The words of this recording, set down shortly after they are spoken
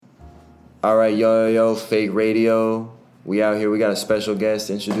All right, yo, Fake Radio. We out here. We got a special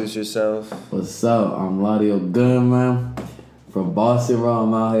guest. Introduce yourself. What's up? I'm Ladio Goodman from Boston, bro.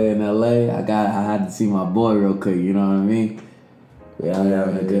 I'm out here in LA. I had to see my boy real quick. You know what I mean? We out here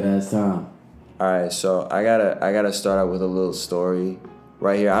having a good ass time. All right, so I gotta start out with a little story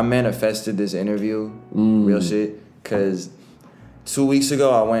right here. I manifested this interview, real shit, cause 2 weeks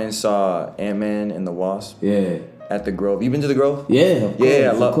ago I went and saw Ant-Man and the Wasp. Yeah. At the Grove. You been to the Grove? Yeah, of course,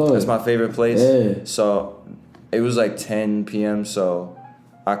 I love. That's my favorite place. Yeah. So it was like 10 p.m. So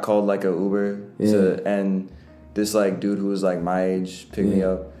I called like a Uber and this like dude who was like my age picked me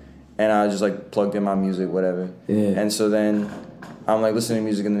up, and I just like plugged in my music, whatever. Yeah. And so then I'm like listening to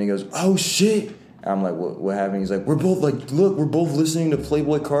music, and then he goes, "Oh shit!" And I'm like, "What happened?" He's like, "We're both like, look, we're both listening to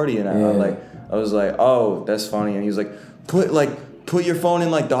Playboi Carti," and I was like, "Oh, that's funny," and he was like, Put your phone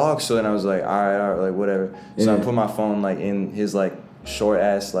in like the aux. So then I was like, all right, like whatever. So I put my phone like in his like short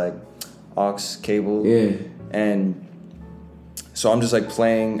ass like aux cable. Yeah. And so I'm just like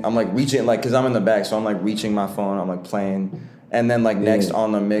playing. I'm like reaching like, cause I'm in the back, so I'm like reaching my phone. I'm like playing, and then like next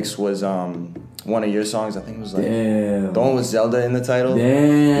on the mix was one of your songs. I think it was like the one with Zelda in the title.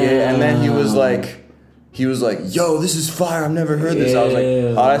 Damn. Yeah. And then he was like, yo, this is fire. I've never heard this. I was like,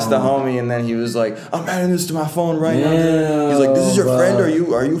 oh, that's the homie. And then he was like, I'm adding this to my phone right now. He's like, this is your friend? Are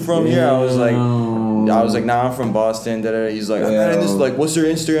you from here? I was like, nah, I'm from Boston. He's like, I'm adding this. Like, what's your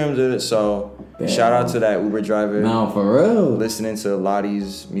Instagram? So shout out to that Uber driver. No, for real. Listening to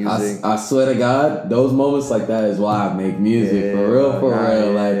Lottie's music. I swear to God, those moments like that is why I make music. For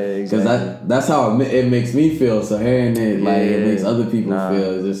real. Like, because that's how it makes me feel. So hearing it, like, it makes other people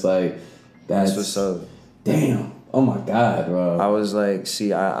feel. It's just like, that's what's up. Damn. Oh my God, bro. I was like,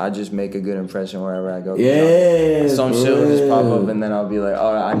 see, I just make a good impression wherever I go. Yeah. Some shit will just pop up, and then I'll be like,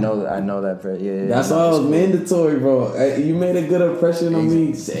 oh, I know that. Yeah. That's why it was mandatory, bro. You made a good impression on me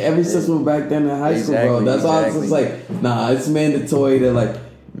ever since we were back then in high school, bro. That's why I was just like, nah, it's mandatory to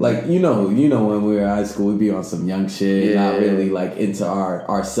like you know when we were in high school, we'd be on some young shit, not really like into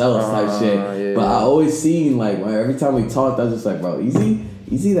ourselves type shit. Yeah. But I always seen like every time we talked, I was just like, bro,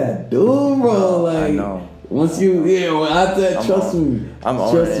 easy that dude, bro. Like, I know. Once you, after that, trust me. I'm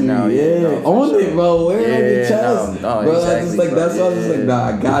on it now. Own it, bro. Wear it on your chest. No, bro, exactly, I just like, that's why I was just like, nah,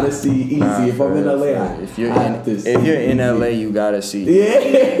 I gotta see Easy. If I'm in LA, if you're in LA, you gotta see.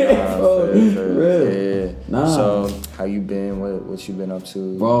 Yeah, bro. Real. Nah. So, how you been? What you been up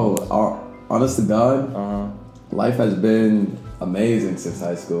to? Bro, honest to God, life has been amazing since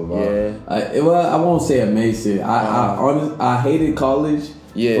high school, bro. Yeah. I won't say amazing. I hated college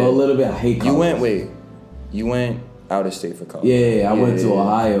for a little bit. I hate college. You went out of state for college. Yeah, I went to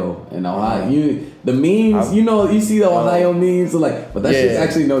Ohio. And Ohio, the memes, you see the Ohio memes, but that shit's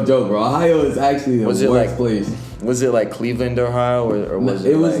actually no joke, bro. Ohio is actually the worst place. Was it like Cleveland, Ohio, or was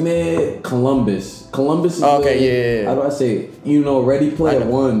it? It was near Columbus. Columbus is how do I say it? Ready Player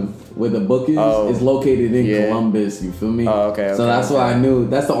One, where the book is located in Columbus. You feel me? Oh, okay. So that's why I knew.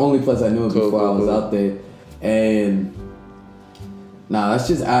 That's the only place I knew before I was out there. And nah, that's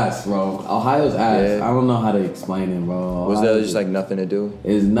just ass, bro. Ohio's ass. Yeah. I don't know how to explain it, bro. Was there just like nothing to do?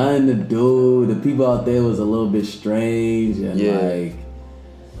 It's nothing to do. The people out there was a little bit strange and like,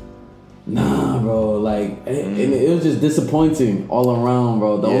 nah, bro. Like, and it was just disappointing all around,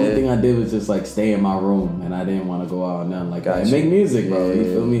 bro. The only thing I did was just like stay in my room, and I didn't want to go out and nothing like that. And make music, bro. You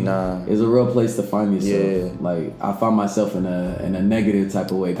feel me? Nah. It's a real place to find yourself. Like, I find myself in a negative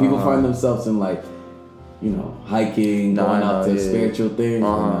type of way. People find themselves in like, hiking, going out to spiritual things.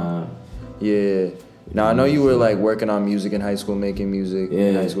 Yeah. Now, I know you were like working on music in high school, making music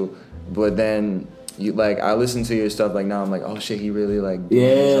in high school, but then you I listen to your stuff now I'm like, oh shit, he really like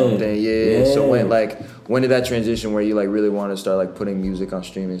doing something. Yeah. So when did that transition where you like really want to start like putting music on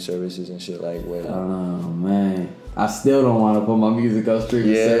streaming services and shit Oh man, I still don't want to put my music on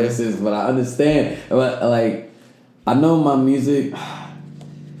streaming services, but I understand. Like, I know my music.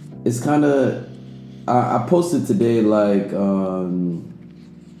 It's kind of. I posted today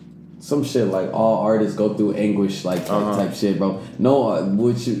some shit like all artists go through anguish type shit, bro. No,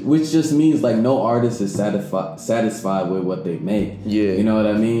 which just means like no artist is satisfied with what they make. Yeah, you know what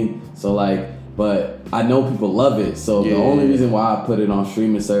I mean. So but I know people love it. So the only reason why I put it on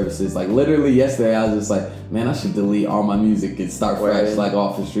streaming services, like literally yesterday, I was just like, man, I should delete all my music and start fresh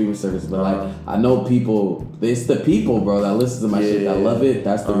off the streaming service. But I know people. It's the people, bro, that listen to my shit that love it.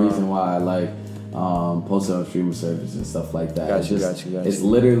 That's the reason why I posted on streaming services and stuff like that. Got you. It's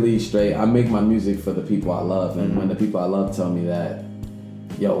literally straight. I make my music for the people I love, and when the people I love tell me that,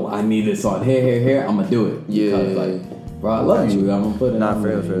 yo, I need this on here, I'm gonna do it. Yeah, because, bro, I love you. I'm gonna put it. Not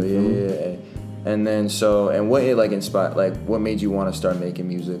for real. Yeah. And then and what it like inspired, like what made you want to start making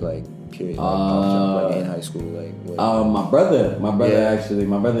music, like period, like in high school, like what? My brother actually,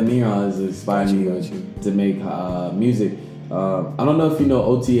 my brother Neon is inspiring me to make music. I don't know if you know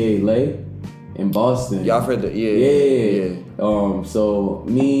OTA Lay in Boston. Y'all heard the yeah. So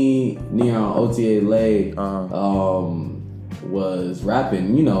me, Neon, OTA Lay, was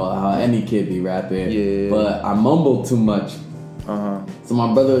rapping. You know how any kid be rapping. Yeah. But I mumbled too much. So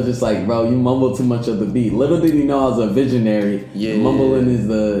my brother was just like, bro, you mumble too much of the beat. Little did he know I was a visionary. Yeah. Mumbling is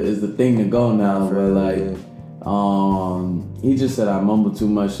the thing to go now. But like, he just said I mumble too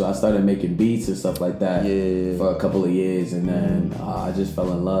much, so I started making beats and stuff like that for a couple of years, and then I just fell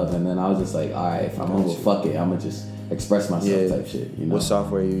in love, and then I was just like, all right, if I mumble, fuck it, I'ma just express myself type shit. You know? What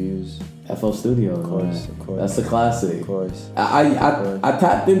software you use? FL Studio, of course. That's the classic. Of course. I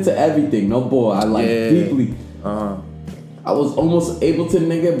tapped into everything. No boy, I like deeply. I was almost able to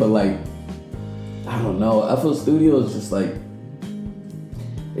nigga, but like, I don't know. FL Studio is just like,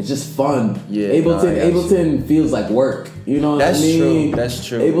 it's just fun. Yeah. Ableton feels like work. You know what I mean? That's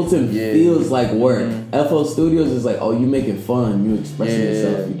true. Ableton feels like work. FL Studios is like, oh, you making fun, you expressing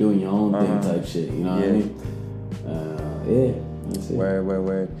yourself, you doing your own thing type shit. You know what I mean? That's it.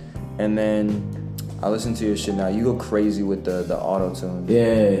 Word. And then I listen to your shit now. You go crazy with the auto tune.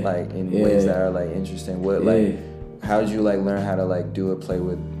 Yeah. Like in ways that are like interesting. What like? How did you like learn how to like do it, play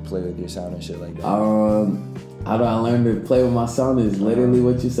with your sound and shit like that? How do I learn to play with my sound is literally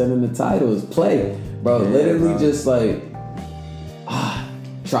what you said in the title is play, bro. Literally just like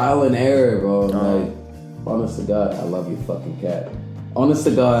trial and error, bro. Like honest to God, I love you, fucking cat. Honest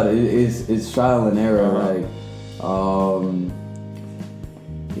to God, it's trial and error. Like a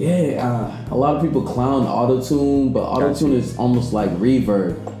lot of people clown autotune, but autotune is almost like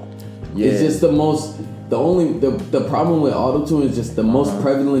reverb. It's just the problem with autotune is just the most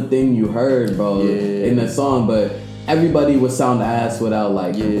prevalent thing you heard, bro, in the song. But everybody would sound ass without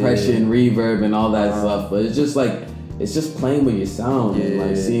like compression, reverb, and all that stuff. But it's just like, it's just playing with your sound and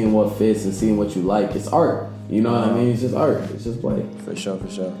like seeing what fits and seeing what you like. It's art, you know what I mean? It's just art. It's just play. For sure.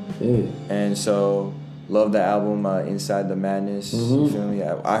 Yeah. And so, love the album Inside the Madness. You feel me?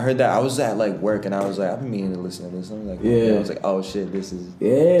 I heard that. I was at like work and I was like, I've been meaning to listen to this. I'm like, I was like, oh shit, this is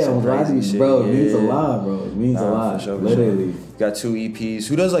I'm glad you, bro. It means a lot, bro. It means a lot. For sure, literally. You got 2 EPs.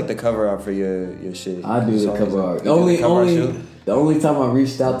 Who does like the cover art for your shit? I do the cover art. The only time I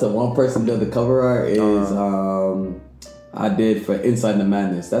reached out to one person to do the cover art is I did for Inside the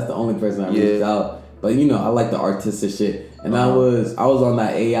Madness. That's the only person I reached out. But you know, I like the artistic shit. And I was on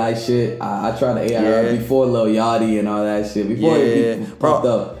that AI shit. I tried the AI before Lil Yachty and all that shit. Before it popped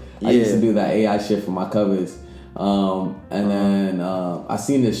up, I used to do that AI shit for my covers. And then I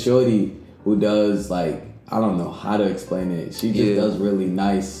seen this shorty who does like, I don't know how to explain it. She just does really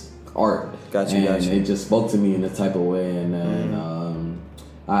nice art. Got you. It just spoke to me in a type of way. And then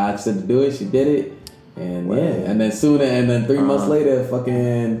I asked her to do it. She did it. And and then 3 months later,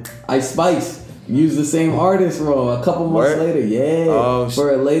 fucking Ice Spice used the same artist, bro. A couple months later,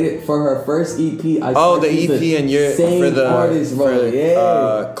 for her first EP. The EP and your same for the artist,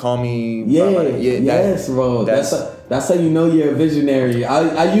 bro. Call Me. Bro. That's how you know you're a visionary.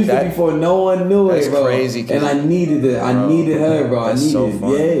 I used it before no one knew it, bro. That's crazy. And I needed it. I needed her, bro. That's so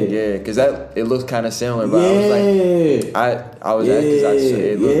fun. Because it looks kind of similar, but I was like, I was at because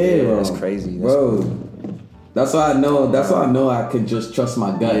it looked, that's crazy, bro. That's why I know I could just trust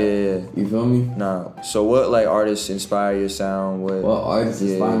my gut. You feel me? Nah. So what like artists inspire your sound? What artists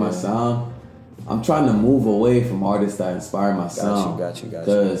inspire my sound? I'm trying to move away from artists that inspire my sound. Got you.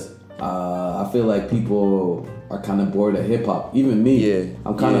 Because I feel like people are kind of bored of hip hop. Even me.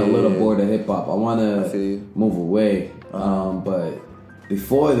 I'm kind of a little bored of hip hop. I want to move away. But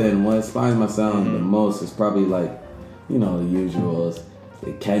before then, what inspires my sound the most is probably like, you know, the usuals.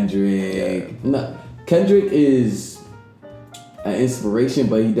 Kendrick. Kendrick is an inspiration,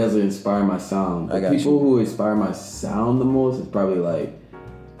 but he doesn't inspire my sound. The people who inspire my sound the most is probably like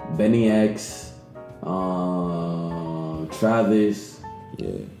Benny X, Travis,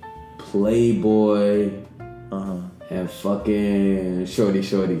 Playboy, and fucking Shorty.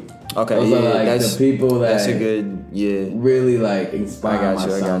 Okay, those are like the people that's a good, really like inspire my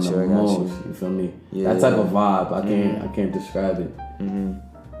sound the most. You feel me? That type of vibe. I can't describe it.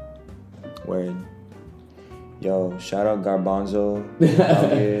 Word. Yo, shout out Garbanzo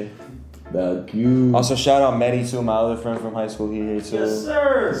out here. Thank you. Also, shout out Medi too, my other friend from high school. He here too. Yes,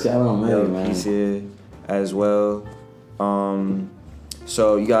 sir. Shout out Medi, man. He's here as well.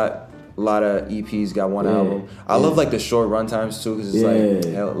 So you got a lot of EPs got one album. I love like the short run times too, because it's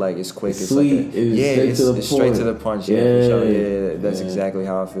like hell, like it's quick. It's sweet. Like it's straight to the punch. Yeah, for sure. Yeah, that's exactly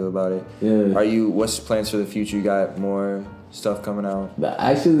how I feel about it. Yeah. What's plans for the future? You got more stuff coming out?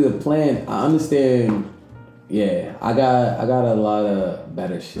 Actually, the plan, I understand. Yeah, I got a lot of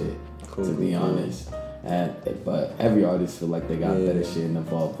better shit, to be honest. But every artist feel like they got better shit in the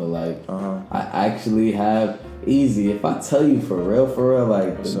vault. But like, I actually have easy. If I tell you for real,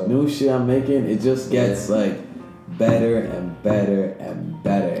 like the new shit I'm making, it just gets like better and better and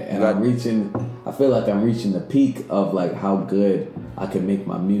better. And I feel like I'm reaching the peak of like how good I can make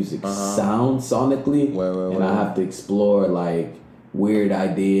my music sound sonically. And I have to explore like weird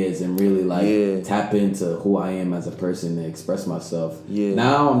ideas and really like tap into who I am as a person and express myself.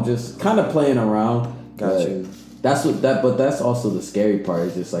 Now I'm just kind of playing around. Got you. But that's also the scary part.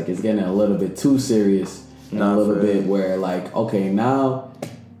 It's just like it's getting a little bit too serious and a little bit where like, okay, now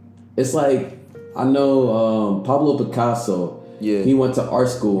it's like I know Pablo Picasso. Yeah. He went to art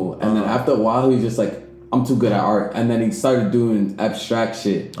school and then after a while he was just like, I'm too good at art, and then he started doing abstract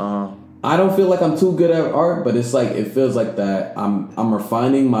shit. I don't feel like I'm too good at art, but it's like it feels like that I'm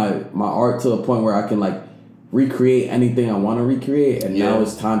refining my art to a point where I can like recreate anything I want to recreate, and now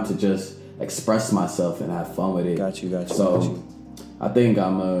it's time to just express myself and have fun with it. Got you. So I think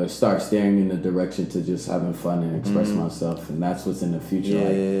I'm gonna start staring in the direction to just having fun and express myself, and that's what's in the future.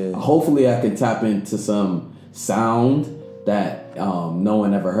 Like, hopefully I can tap into some sound that no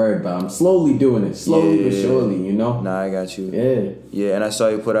one ever heard, but I'm slowly doing it, slowly but surely, you know. Nah, I got you. Yeah, and I saw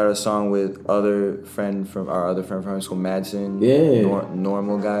you put out a song with our other friend from high school, Madsen.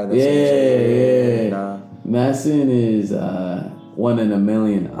 Normal guy. That's Madsen is 1 in a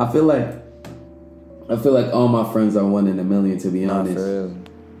million. I feel like all my friends are 1 in a million, to be honest. For real.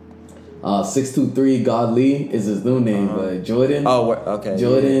 623 Godly is his new name, but Jordan. Oh, okay.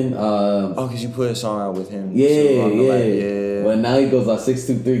 Jordan. Because you put a song out with him. Yeah. But now he goes on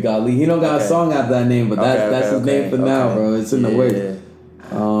 623 Godly. He don't got a song after that name, but that's his name for now, bro. It's in the works.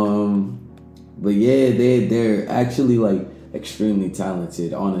 But yeah, they're actually like extremely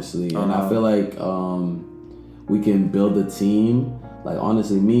talented, honestly, and I feel like we can build a team. Like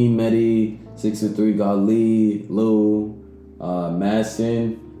honestly, me, Medi, 623 Godly, Lou,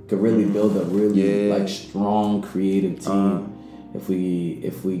 Madsen could really build a really like strong creative team if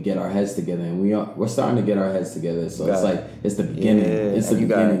we get our heads together, and we're starting to get our heads together. So it's like it's the beginning. It's the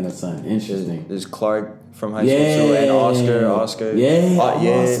beginning of something interesting. There's Clark from high school too, and Oscar. Oscar.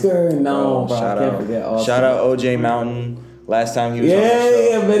 No, bro, I can't forget Oscar. Shout out OJ Mountain. Last time he was on the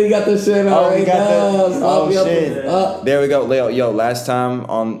show. But he got the shit on right now. Shit. There we go. Yo, last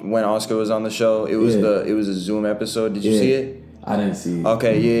time when Oscar was on the show, it was a Zoom episode. Did you see it? I didn't see it.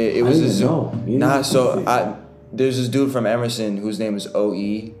 Okay, it was a Zoom. There's this dude from Emerson whose name is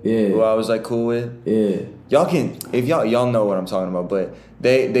OE, who I was like cool with. Y'all can, if y'all know what I'm talking about, but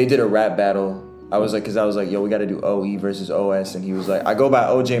they did a rap battle. I was like, yo, we got to do OE versus OS, and he was like, I go by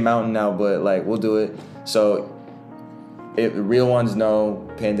OJ Mountain now, but like we'll do it. So, if the real ones know,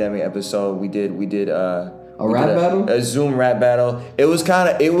 pandemic episode, we did a rap battle, a Zoom rap battle. It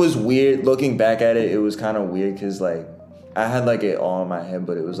was weird looking back at it. It was kind of weird because like I had like it all in my head,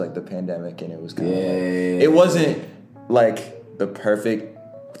 but it was like the pandemic, and it was kind of it wasn't like the perfect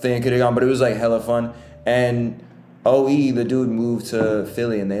thing it could have gone, but it was like hella fun. And OE, the dude, moved to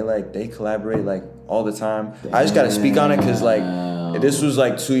Philly, and they collaborate like all the time. I just gotta speak on it because like this was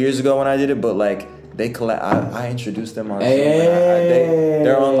like 2 years ago when I did it, but like I introduced them on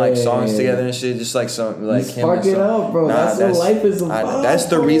they're on like songs together and shit, just like some like spark it up, bro. That's what life is about. That's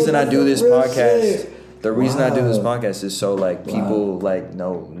the reason I do this podcast. The reason I do this podcast is so like people like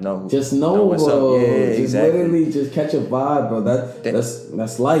know what's up. Yeah, just exactly. Literally just catch a vibe, bro.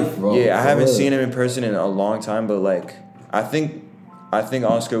 That's life, bro. Yeah, I haven't seen him in person in a long time, but like I think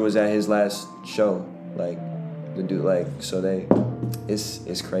Oscar was at his last show. Like the dude, like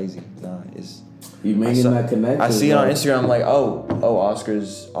it's crazy. You making that connection. I see it on Instagram. I'm like, oh,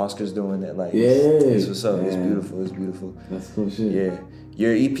 Oscar's doing it. Like, it's what's up. It's beautiful. It's beautiful. That's cool shit. Yeah.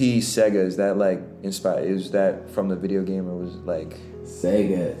 Your EP Sega, is that like inspired? Is that from the video game, or was it like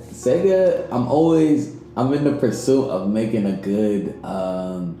Sega? I'm in the pursuit of making a good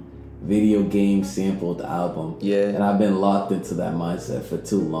video game sampled album. Yeah. And I've been locked into that mindset for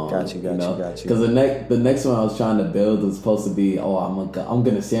too long. Got you. Because the next one I was trying to build was supposed to be, I'm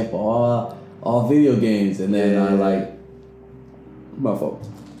gonna sample all video games, and then my fault.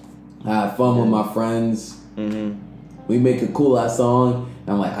 I had fun with my friends. We make a cool ass song, and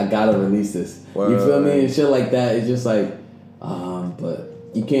I'm like, I gotta release this. You feel me? And shit like that. It's just like, but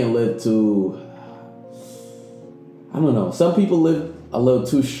you can't live too. I don't know. Some people live a little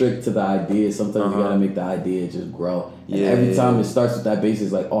too strict to the idea. Sometimes you gotta make the idea just grow. And every time it starts with that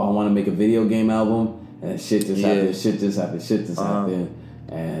basis, like, oh, I want to make a video game album, and shit just happened, shit just happened,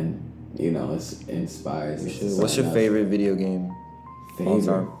 and you know, it inspires. What's your favorite video game?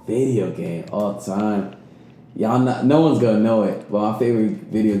 Favorite video game all time? Y'all not, no one's gonna know it, but my favorite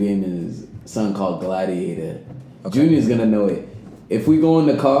video game is something called Gladiator. Okay. Junior's gonna know it. If we go in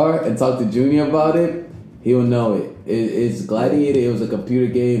the car and talk to Junior about it, he'll know it. It's Gladiator. It was a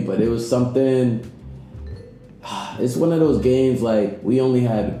computer game, but it was something. It's one of those games like we only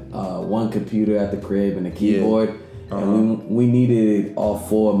had one computer at the crib and a keyboard, and we needed all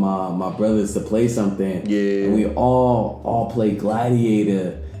four of my brothers to play something. Yeah, and we all played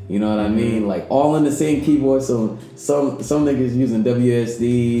Gladiator. You know what I mean? Like all on the same keyboard. So some niggas using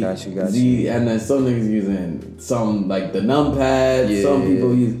WSD, got Z, and then some niggas using some like the numpad. Some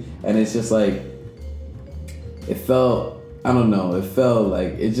people use, and it's just like it felt. I don't know. It felt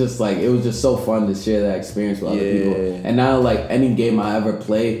like it was just so fun to share that experience with other people. And now like any game I ever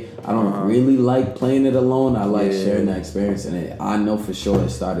play, I don't really like playing it alone. I like sharing that experience, and I know for sure it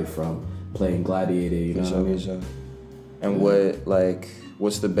started from playing Gladiator. You know what I mean? And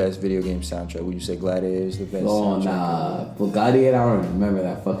what's the best video game soundtrack? Would you say Gladiator is the best soundtrack? Oh, nah. But Gladiator, I don't remember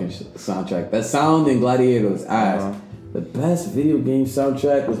that fucking soundtrack. That sound in Gladiator was ass. The best video game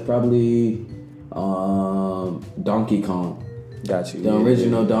soundtrack was probably Donkey Kong. Got you. The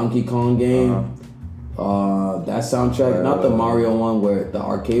original Donkey Kong game. That soundtrack, not the Mario one, where the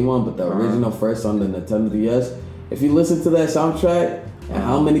arcade one, but the original first on the Nintendo DS. If you listen to that soundtrack and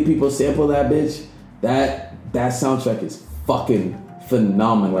how many people sample that bitch, that soundtrack is fucking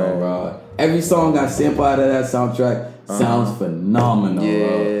phenomenal, bro. Every song I sample out of that soundtrack sounds phenomenal,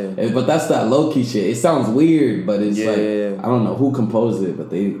 bro. But that's that low key shit. It sounds weird, but it's I don't know who composed it, but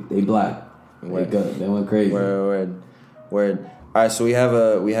they black. They good. They went crazy. Word. All right, so we have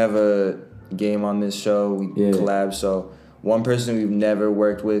a game on this show. We collab. So one person we've never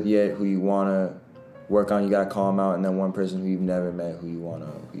worked with yet, who you wanna work on, you gotta call them out, and then one person who you've never met, who you wanna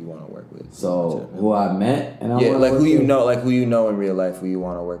work with. So who I met and who you know in real life, who you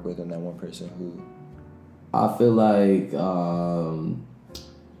wanna work with, and then one person who. I feel like who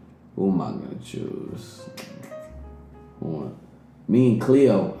am I gonna choose? Me and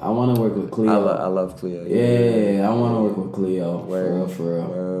Cleo. I want to work with Cleo. I love Cleo. Yeah, I want to work with Cleo. For real.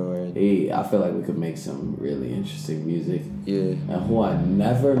 Word. I feel like we could make some really interesting music. Yeah. And who I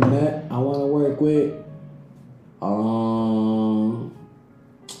never met, I want to work with.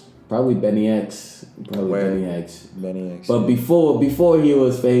 Probably Benny X. Benny X. But before he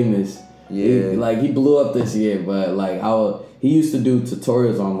was famous, he blew up this year. But like he used to do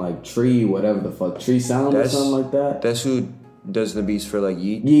tutorials on like Tree Sound or something like that. That's who does the beats for like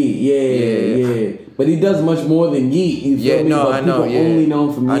Yeet. Yeah. But he does much more than Yeet. You feel me? I know. Only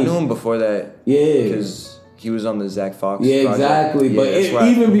known from Yeet. I knew him before that. Yeah. Because he was on the Zach Fox. Yeah, project. Exactly. But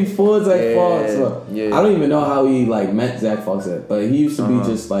even before Zach Fox, I don't even know how he like met Zach Fox. But he used to be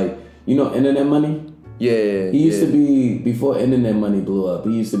just like, Internet Money. Yeah. He used to be before Internet Money blew up.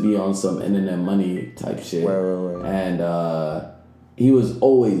 He used to be on some Internet Money type shit. Right. And he was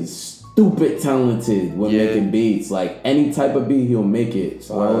always stupid talented when making beats. Like any type of beat, he'll make it.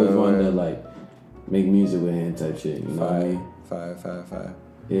 So I always wanted to like make music with him type shit. You know what I mean? Fire.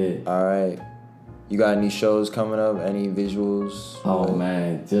 Yeah. All right. You got any shows coming up? Any visuals? Oh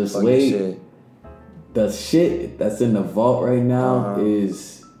man, just wait. The shit that's in the vault right now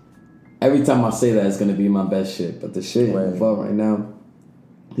is. Every time I say that, it's gonna be my best shit. But the shit in the vault right now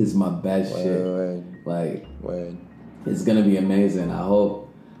is my best shit. Like, it's gonna be amazing. I hope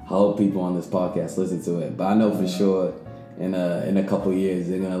people on this podcast listen to it. But I know for sure in a couple years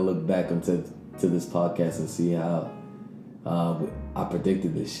they're gonna look back into this podcast and see how I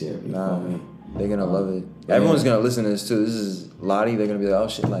predicted this shit. You feel me? They're gonna love it. Everyone's gonna listen to this too. This is Lottie. They're gonna be like, oh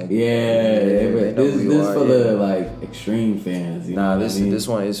shit, like this for the like extreme fans. This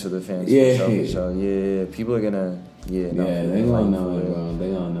one is for the fans. For sure. Yeah. People are gonna they're gonna know it, bro.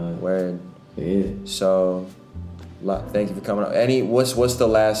 They gonna know it. Word. Yeah. So. Thank you for coming up. What's the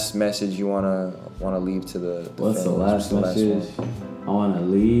last message you wanna leave to the What's fans? the last message I wanna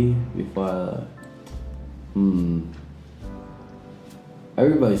leave before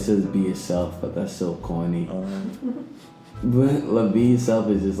everybody says be yourself, but that's so corny. But like, be yourself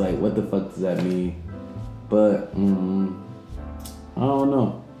is just like, what the fuck does that mean? But I don't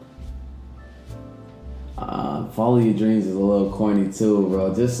know. Follow your dreams is a little corny too,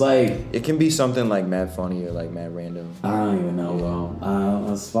 bro. Just like it can be something like mad funny or like mad random. I don't even know, bro.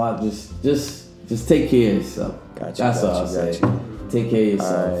 A spot just take care of yourself. That's all I'll say. Take care of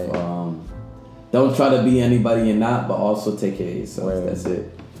yourself. don't try to be anybody you're not, but also take care of yourself. Right. That's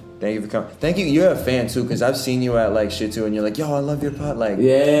it. Thank you for coming. Thank you. You're a fan too, because I've seen you at like shit too, and you're like, yo, I love your pod. Like,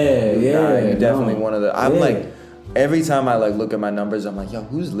 you're definitely one of the. I'm like, every time I like look at my numbers, I'm like, yo,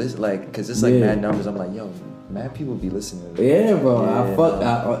 who's listening? Like, because it's like mad numbers. I'm like, yo, mad people be listening. Yeah,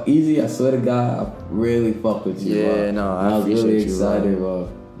 bro. Easy. I swear to God, I really fuck with you. Yeah, bro. no, I appreciate really you, excited,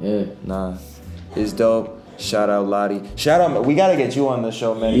 bro. Yeah, nah, it's dope. Shout out Lottie. Shout out. We gotta get you on the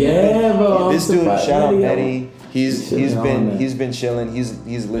show, man. Yeah, bro. This dude. Shout out Betty. He's been chilling.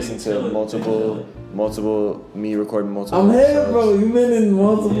 He's listened to multiple me recording multiple. I'm here, bro. You've been in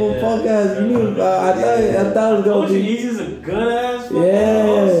multiple podcasts. You knew. I thought it was gonna be. He's a good ass.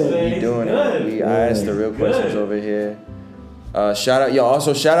 Yeah, we doing it. I asked the real questions over here. Shout out,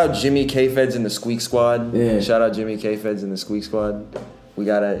 Also, shout out Jimmy K Feds in the Squeak Squad. Yeah. Shout out Jimmy K Feds in the Squeak Squad. We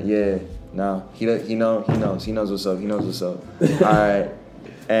gotta. Yeah. No. He knows what's up. He knows what's up. All right.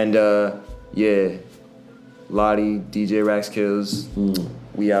 And yeah. Lottie, DJ Rax Kills.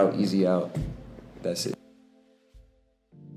 We out, easy out. That's it.